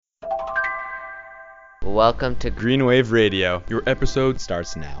Welcome to Green Wave Radio. Your episode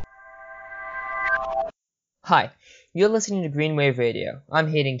starts now. Hi, you're listening to Green Wave Radio. I'm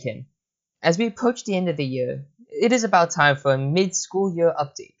Hayden Kim. As we approach the end of the year, it is about time for a mid-school year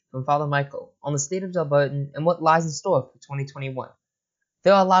update from Father Michael on the state of Delbarton and what lies in store for 2021.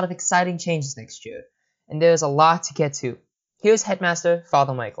 There are a lot of exciting changes next year, and there is a lot to get to. Here's Headmaster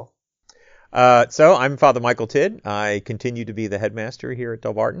Father Michael. So I'm Father Michael Tidd. I continue to be the headmaster here at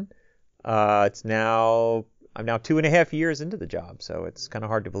Delbarton. I'm now 2.5 years into the job, so it's kind of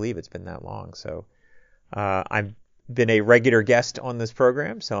hard to believe it's been that long. So I've been a regular guest on this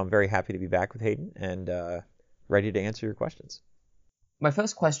program, so I'm very happy to be back with Hayden and ready to answer your questions. My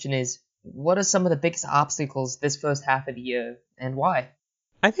first question is, what are some of the biggest obstacles this first half of the year, and why?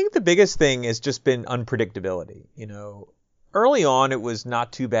 I think the biggest thing has just been unpredictability. Early on it was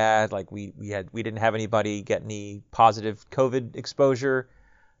not too bad. Like we didn't have anybody get any positive COVID exposure,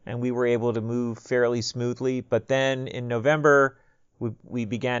 and we were able to move fairly smoothly. But then in November, we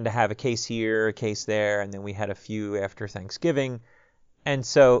began to have a case here, a case there, and then we had a few after Thanksgiving. And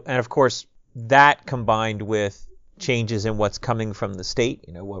of course, that combined with changes in what's coming from the state,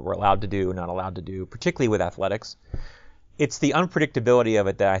 what we're allowed to do, not allowed to do, particularly with athletics. It's the unpredictability of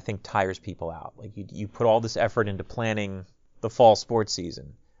it that I think tires people out. Like you put all this effort into planning the fall sports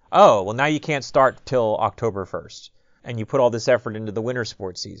season. Oh, well, now you can't start till October 1st. And you put all this effort into the winter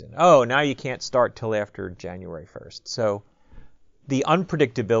sports season. Oh, now you can't start till after January 1st. So the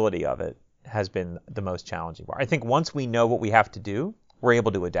unpredictability of it has been the most challenging part. I think once we know what we have to do, we're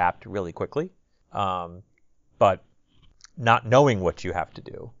able to adapt really quickly. But not knowing what you have to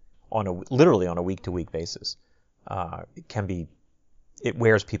do literally on a week-to-week basis, it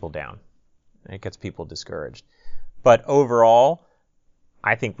wears people down. It gets people discouraged. But overall,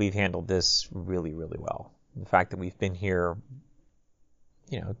 I think we've handled this really, really well. The fact that we've been here,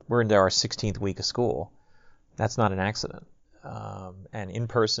 we're into our 16th week of school. That's not an accident. And in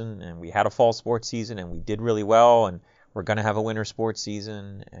person, and we had a fall sports season, and we did really well, and we're going to have a winter sports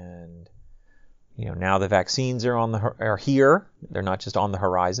season, and now the vaccines are here. They're not just on the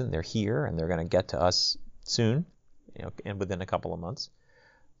horizon; they're here, and they're going to get to us soon, and within a couple of months.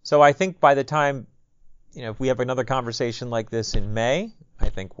 So I think by the time, if we have another conversation like this in May, I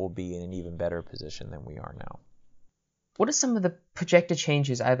think we'll be in an even better position than we are now. What are some of the projected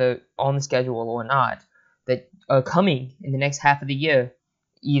changes, either on the schedule or not, that are coming in the next half of the year,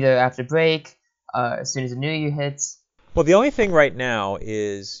 either after break, as soon as the new year hits? Well, the only thing right now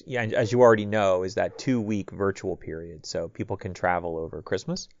is, as you already know, is that 2-week virtual period, so people can travel over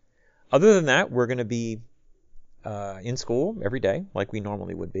Christmas. Other than that, we're going to be in school every day, like we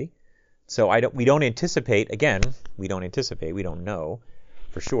normally would be. So we don't anticipate, we don't know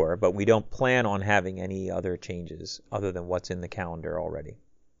for sure, but we don't plan on having any other changes other than what's in the calendar already.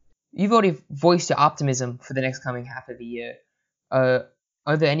 You've already voiced your optimism for the next coming half of the year. Are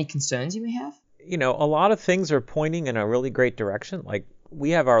there any concerns you may have? A lot of things are pointing in a really great direction. Like,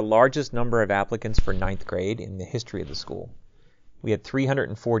 we have our largest number of applicants for 9th grade in the history of the school. We had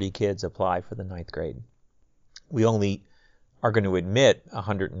 340 kids apply for the 9th grade. We only are going to admit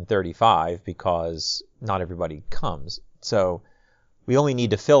 135 because not everybody comes. So we only need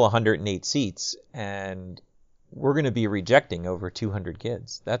to fill 108 seats, and we're going to be rejecting over 200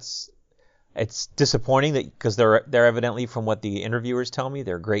 kids. It's disappointing because they're evidently, from what the interviewers tell me,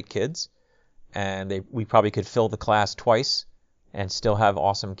 they're great kids, and we probably could fill the class twice and still have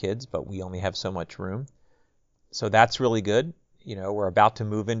awesome kids, but we only have so much room. So that's really good. We're about to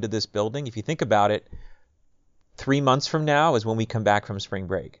move into this building. If you think about it, 3 months from now is when we come back from spring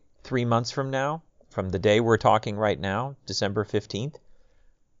break. 3 months from now, from the day we're talking right now, December 15th,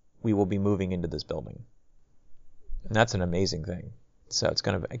 we will be moving into this building. And that's an amazing thing. So it's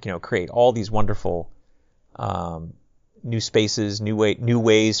going to, create all these wonderful new spaces, new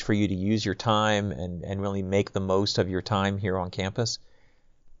ways for you to use your time and really make the most of your time here on campus.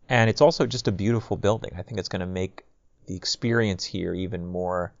 And it's also just a beautiful building. I think it's going to make the experience here even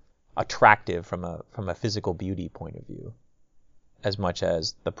more attractive from a physical beauty point of view, as much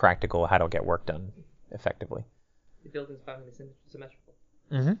as the practical how to get work done effectively. The building's finally symmetrical.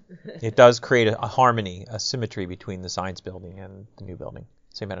 Mm-hmm. It does create a harmony, a symmetry between the science building and the new building,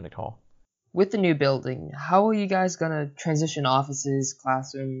 St. Benedict Hall. With the new building, how are you guys going to transition offices,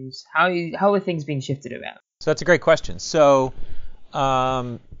 classrooms? How are things being shifted around? So that's a great question. So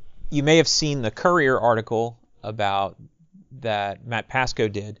you may have seen the Courier article about that Matt Pasco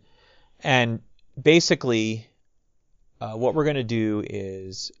did. And basically, what we're going to do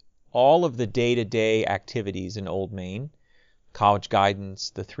is all of the day-to-day activities in Old Main, college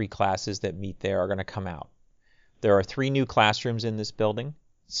guidance, the 3 classes that meet there are going to come out. There are 3 new classrooms in this building.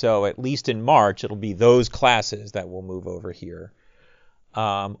 So at least in March, it'll be those classes that will move over here.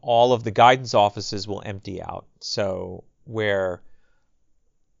 All of the guidance offices will empty out. So where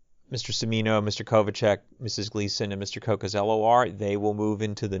Mr. Semino, Mr. Kovacek, Mrs. Gleason, and Mr. Cocazello are, they will move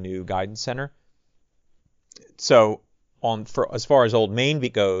into the new guidance center. So as far as Old Main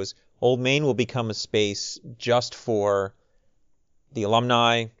goes, Old Main will become a space just for the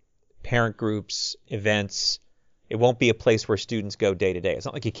alumni, parent groups, events. It won't be a place where students go day to day. It's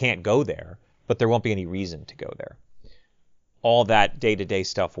not like you can't go there, but there won't be any reason to go there. All that day-to-day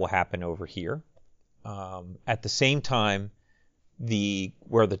stuff will happen over here. At the same time,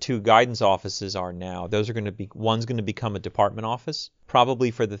 where the two guidance offices are now, one's going to become a department office,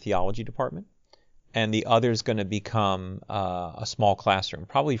 probably for the theology department, and the other's going to become a small classroom,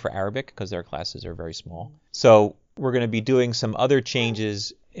 probably for Arabic, because their classes are very small. So we're going to be doing some other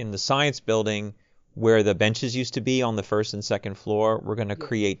changes in the science building where the benches used to be on the first and second floor. We're going to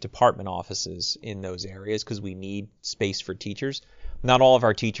create department offices in those areas because we need space for teachers. Not all of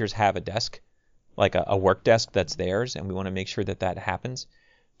our teachers have a desk, like a work desk that's theirs, and we want to make sure that happens.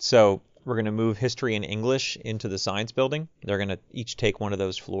 So we're going to move history and English into the science building. They're going to each take one of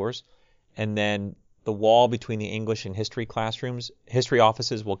those floors. And then the wall between the English and history classrooms, history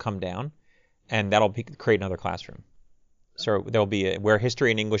offices will come down, and that'll create another classroom. So there'll be where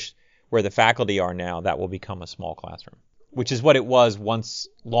history and English, where the faculty are now, that will become a small classroom, which is what it was once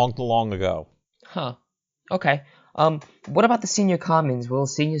long ago. Huh. Okay. What about the senior commons? Will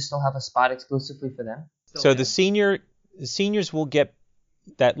seniors still have a spot exclusively for them? So the seniors will get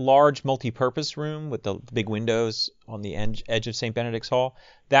that large multi-purpose room with the big windows on the edge of St. Benedict's Hall.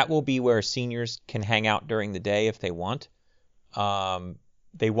 That will be where seniors can hang out during the day if they want.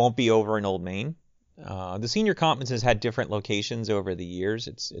 They won't be over in Old Main. The senior commons has had different locations over the years.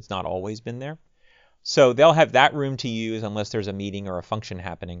 It's not always been there. So they'll have that room to use unless there's a meeting or a function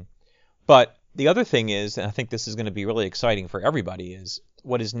happening. But the other thing is, and I think this is going to be really exciting for everybody, is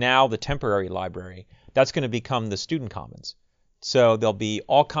what is now the temporary library. That's going to become the student commons. So there'll be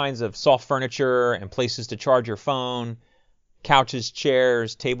all kinds of soft furniture and places to charge your phone, couches,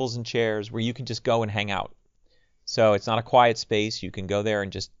 chairs, tables and chairs where you can just go and hang out. So it's not a quiet space. You can go there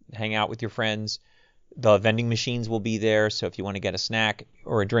and just hang out with your friends. The vending machines will be there, so if you want to get a snack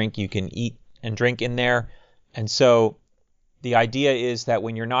or a drink, you can eat and drink in there. And so the idea is that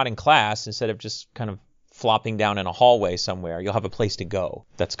when you're not in class, instead of just kind of flopping down in a hallway somewhere, you'll have a place to go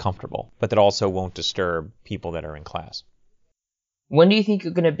that's comfortable, but that also won't disturb people that are in class. When do you think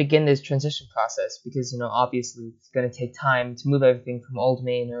you're going to begin this transition process? Because, obviously it's going to take time to move everything from Old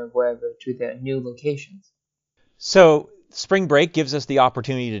Main or wherever to their new locations. So spring break gives us the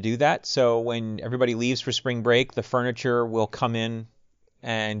opportunity to do that. So when everybody leaves for spring break, the furniture will come in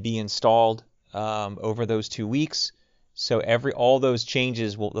and be installed over those 2 weeks. So all those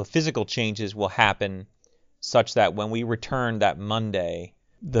changes, the physical changes will happen such that when we return that Monday,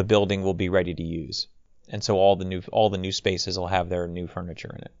 the building will be ready to use. And so all the new spaces will have their new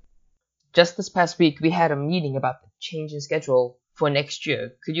furniture in it. Just this past week, we had a meeting about the change in schedule for next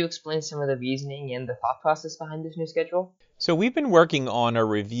year. Could you explain some of the reasoning and the thought process behind this new schedule? So we've been working on a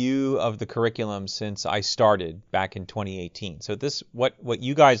review of the curriculum since I started back in 2018. So what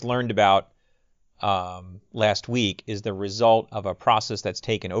you guys learned about last week is the result of a process that's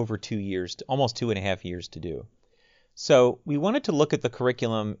taken over 2 years, almost 2.5 years to do. So we wanted to look at the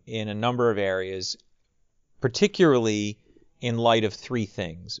curriculum in a number of areas, particularly in light of 3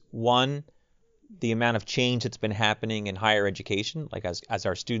 things. One, the amount of change that's been happening in higher education, like as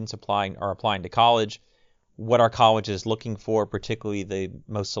our students are applying to college, what are colleges looking for, particularly the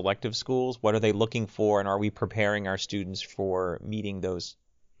most selective schools? What are they looking for, and are we preparing our students for meeting those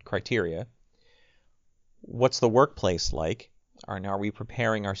criteria? What's the workplace like? And are we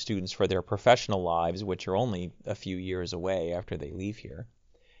preparing our students for their professional lives, which are only a few years away after they leave here?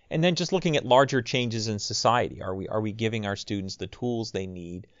 And then just looking at larger changes in society. Are we giving our students the tools they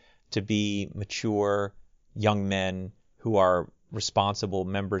need to be mature young men who are responsible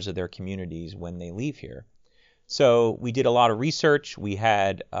members of their communities when they leave here? So we did a lot of research. We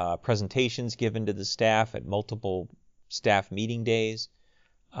had presentations given to the staff at multiple staff meeting days.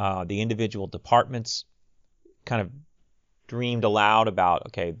 The individual departments kind of dreamed aloud about,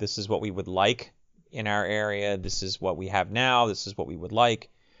 okay, this is what we would like in our area. This is what we have now. This is what we would like.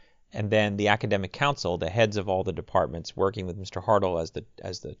 And then the academic council, the heads of all the departments, working with Mr. Hartle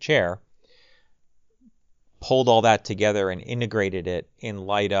as the chair, pulled all that together and integrated it in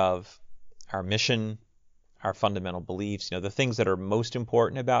light of our mission, our fundamental beliefs, the things that are most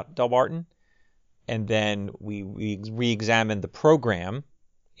important about Delbarton. And then we re-examined the program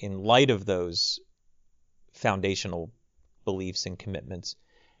in light of those foundational beliefs and commitments.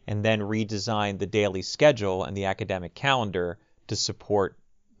 and then redesign the daily schedule and the academic calendar to support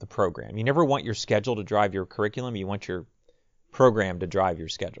the program. You never want your schedule to drive your curriculum. You want your program to drive your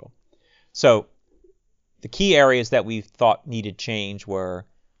schedule. So the key areas that we thought needed change were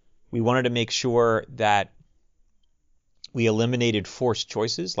we wanted to make sure that we eliminated forced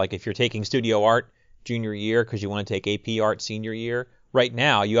choices. Like if you're taking studio art junior year because you want to take AP art senior year, right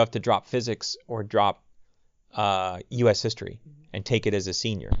now you have to drop physics or drop U.S. history and take it as a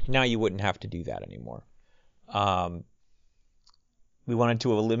senior. Now you wouldn't have to do that anymore. We wanted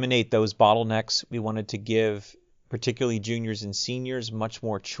to eliminate those bottlenecks. We wanted to give particularly juniors and seniors much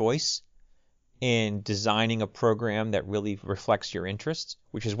more choice in designing a program that really reflects your interests,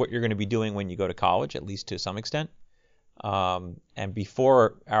 which is what you're going to be doing when you go to college, at least to some extent. And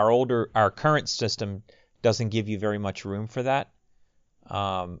before, our current system doesn't give you very much room for that.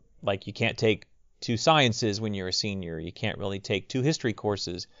 Like you can't take 2 sciences when you're a senior. You can't really take 2 history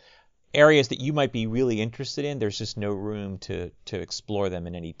courses. Areas that you might be really interested in, there's just no room to explore them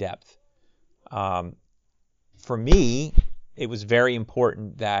in any depth. For me, it was very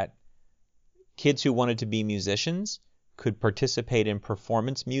important that kids who wanted to be musicians could participate in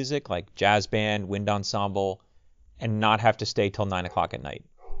performance music like jazz band, wind ensemble, and not have to stay till 9 o'clock at night.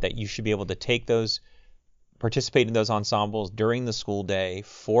 That you should be able to take those, participate in those ensembles during the school day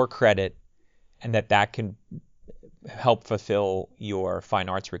for credit, and that can help fulfill your fine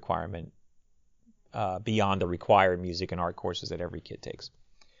arts requirement beyond the required music and art courses that every kid takes.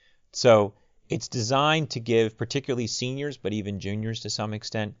 So it's designed to give particularly seniors, but even juniors to some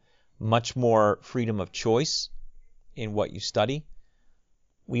extent, much more freedom of choice in what you study.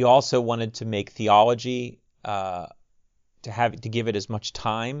 We also wanted to make theology to give it as much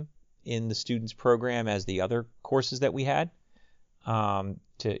time in the students' program as the other courses that we had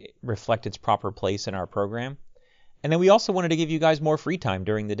to reflect its proper place in our program. And then we also wanted to give you guys more free time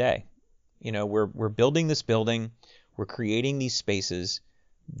during the day. You know, we're building this building, we're creating these spaces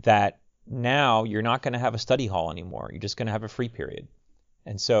that now you're not going to have a study hall anymore. You're just going to have a free period.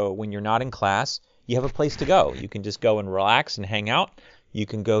 And so when you're not in class, you have a place to go. You can just go and relax and hang out. You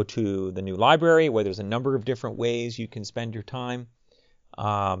can go to the new library where there's a number of different ways you can spend your time.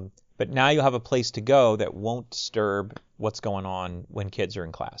 But now you have a place to go that won't disturb what's going on when kids are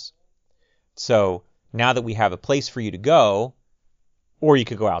in class. So now that we have a place for you to go, or you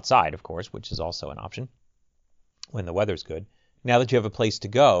could go outside, of course, which is also an option when the weather's good. Now that you have a place to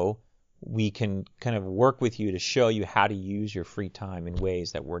go, we can kind of work with you to show you how to use your free time in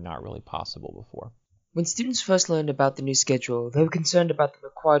ways that were not really possible before. When students first learned about the new schedule, they were concerned about the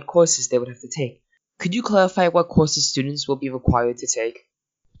required courses they would have to take. Could you clarify what courses students will be required to take?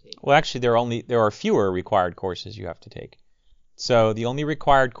 Well, actually, there are fewer required courses you have to take. So the only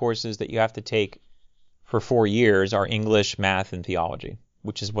required courses that you have to take for 4 years are English, math, and theology,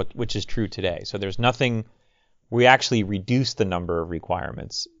 which is true today. So there's nothing. We actually reduced the number of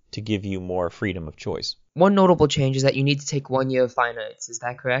requirements to give you more freedom of choice. One notable change is that you need to take 1 year of fine arts. Is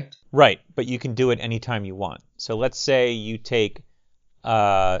that correct? Right, but you can do it anytime you want. So let's say you take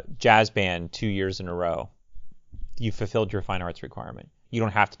jazz band 2 years in a row. You fulfilled your fine arts requirement. You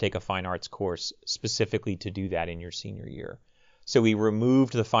don't have to take a fine arts course specifically to do that in your senior year. So we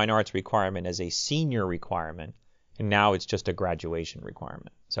removed the fine arts requirement as a senior requirement, and now it's just a graduation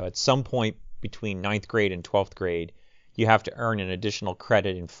requirement. So at some point between 9th grade and 12th grade, you have to earn an additional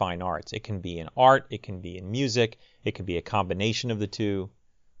credit in fine arts. It can be in art, it can be in music, it can be a combination of the two,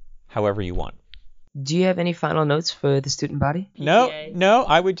 however you want. Do you have any final notes for the student body? No,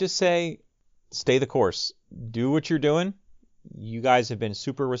 I would just say stay the course. Do what you're doing. You guys have been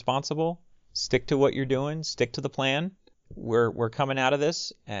super responsible. Stick to what you're doing. Stick to the plan. We're coming out of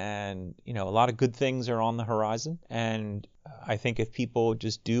this, and a lot of good things are on the horizon. And I think if people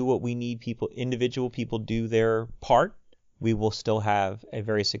just do what we need individual people do their part, we will still have a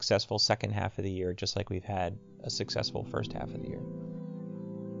very successful second half of the year, just like we've had a successful first half of the year.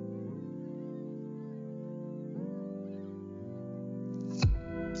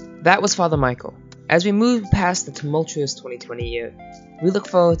 That was Father Michael. As we move past the tumultuous 2020 year, we look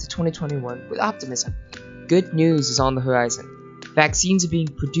forward to 2021 with optimism. Good news is on the horizon. Vaccines are being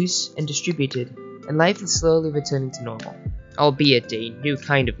produced and distributed, and life is slowly returning to normal, albeit a new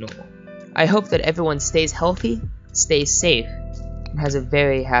kind of normal. I hope that everyone stays healthy, stays safe, and has a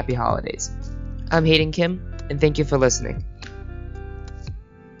very happy holidays. I'm Hayden Kim, and thank you for listening.